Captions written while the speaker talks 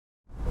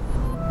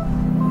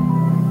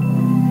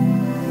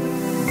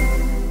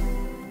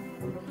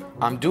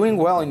I'm doing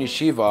well in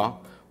yeshiva.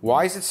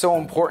 Why is it so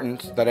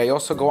important that I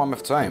also go on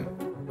Mivtzoim?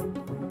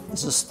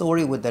 This is a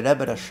story with the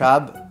Rebbe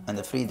Rashab and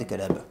the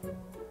Frierdiker Rebbe.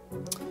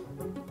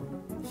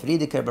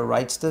 Frierdiker Rebbe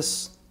writes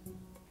this.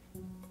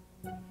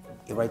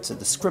 He writes a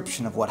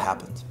description of what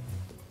happened.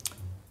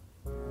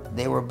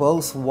 They were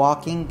both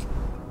walking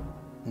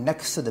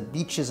next to the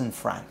beaches in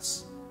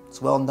France.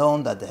 It's well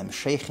known that the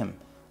Hemsheichim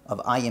of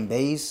Ayin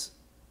Beis,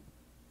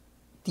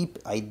 deep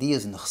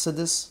ideas in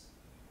Chassidus,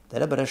 the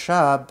Rebbe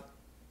Rashab,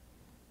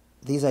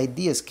 these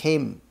ideas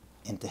came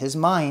into his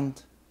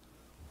mind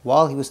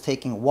while he was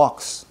taking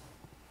walks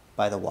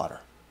by the water.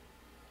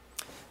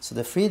 So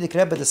the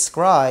Frierdiker Rebbe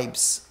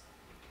describes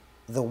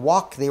the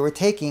walk they were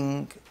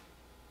taking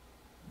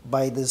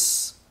by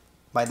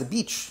the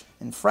beach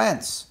in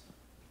France.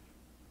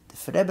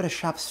 The Rebbe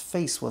Rashab's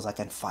face was like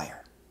on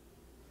fire.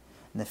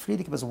 And the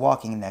Frierdiker was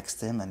walking next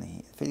to him, and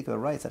the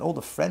Frierdiker writes that all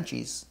the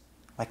Frenchies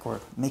were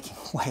making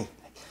way.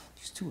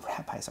 These two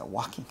rabbis are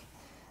walking.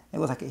 It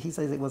was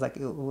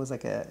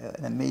like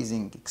an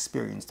amazing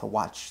experience to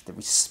watch the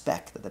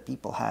respect that the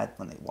people had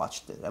when they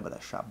watched the Rebbe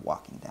Rashab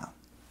walking down.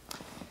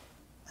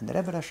 And the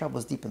Rebbe Rashab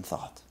was deep in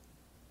thought.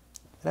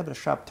 The Rebbe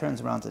Rashab turns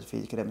around to the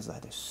Frierdiker Rebbe and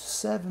says, "There's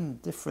 7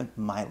 different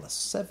milas,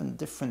 7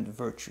 different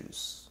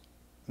virtues,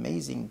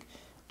 amazing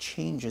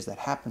changes that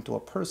happen to a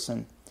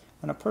person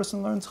when a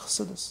person learns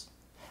Chassidus."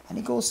 And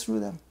he goes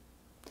through them,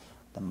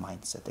 the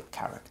mindset, the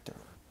character,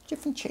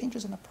 different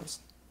changes in a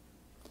person.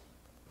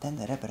 Then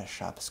the Rebbe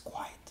Rashab is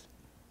quiet.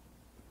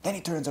 Then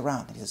he turns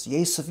around and he says,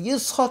 Yosef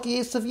Yitzchak,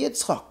 Yosef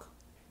Yitzchak.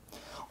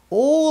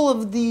 All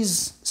of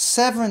these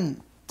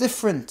 7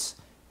 different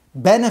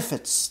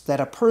benefits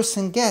that a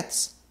person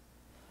gets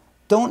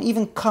don't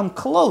even come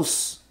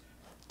close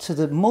to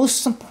the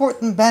most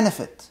important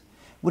benefit,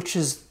 which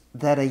is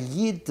that a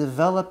Yid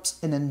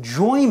develops an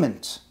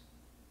enjoyment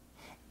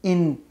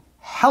in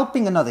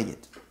helping another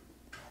Yid.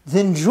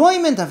 The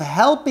enjoyment of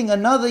helping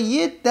another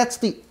Yid, that's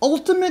the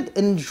ultimate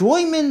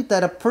enjoyment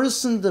that a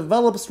person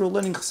develops through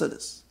learning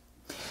Chassidus.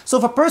 So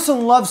if a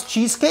person loves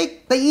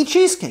cheesecake, they eat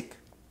cheesecake.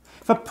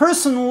 If a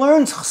person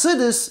learns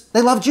Chassidus,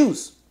 they love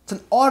Jews. It's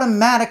an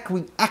automatic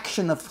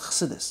reaction of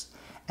Chassidus.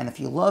 And if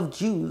you love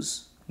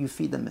Jews, you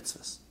feed them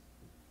mitzvahs.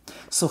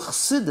 So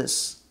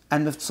Chassidus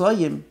and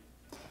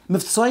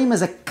Mivtzoim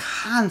is a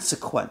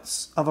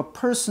consequence of a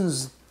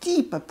person's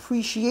deep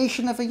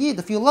appreciation of a Yid.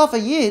 If you love a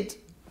Yid,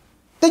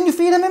 then you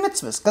feed him in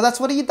mitzvahs, because that's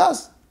what a Yid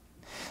does.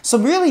 So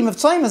really,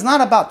 Mivtzoim is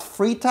not about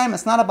free time,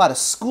 it's not about a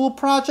school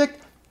project,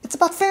 it's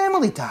about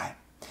family time.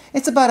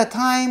 It's about a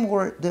time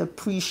where the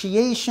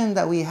appreciation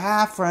that we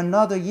have for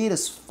another Yid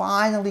is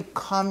finally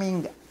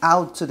coming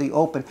out to the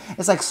open.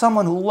 It's like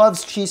someone who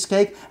loves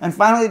cheesecake, and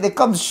finally they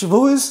come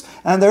Shavuos,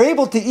 and they're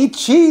able to eat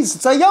cheese.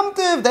 It's a Yom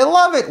Tov, they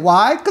love it.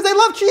 Why? Because they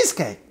love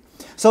cheesecake.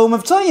 So when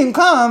Mivtzoim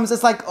comes,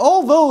 it's like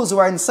all those who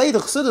are in Seder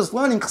Chassidus,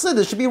 learning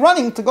Chassidus, should be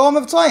running to go on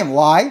Mivtzoim.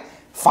 Why?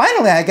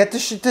 Finally, I get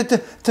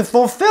to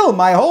fulfill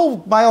my whole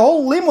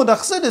limud of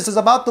Chassidus is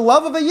about the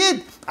love of a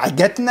Yid. I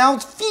get to now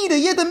feed a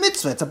Yid a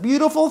mitzvah. It's a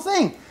beautiful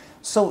thing.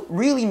 So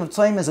really,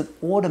 Mivtzoim is an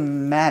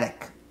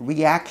automatic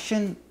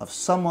reaction of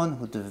someone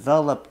who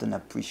developed an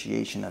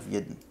appreciation of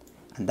Yidden.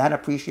 And that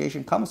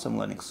appreciation comes from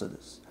learning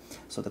Chassidus.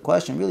 So the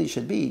question really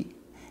should be,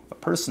 if a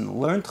person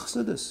learned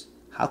Chassidus,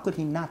 how could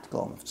he not go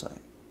on Mivtzoim?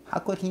 How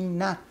could he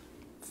not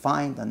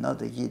find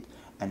another Yid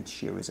and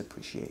share his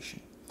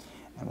appreciation?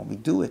 And when we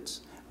do it,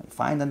 when you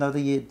find another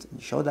Yid, and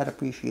you show that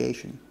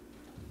appreciation,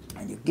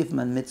 and you give him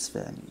a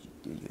mitzvah, and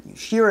you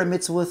share a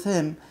mitzvah with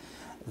him,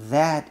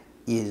 that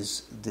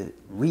is the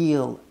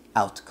real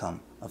outcome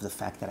of the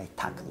fact that I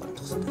learned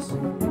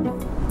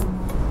Chassidus.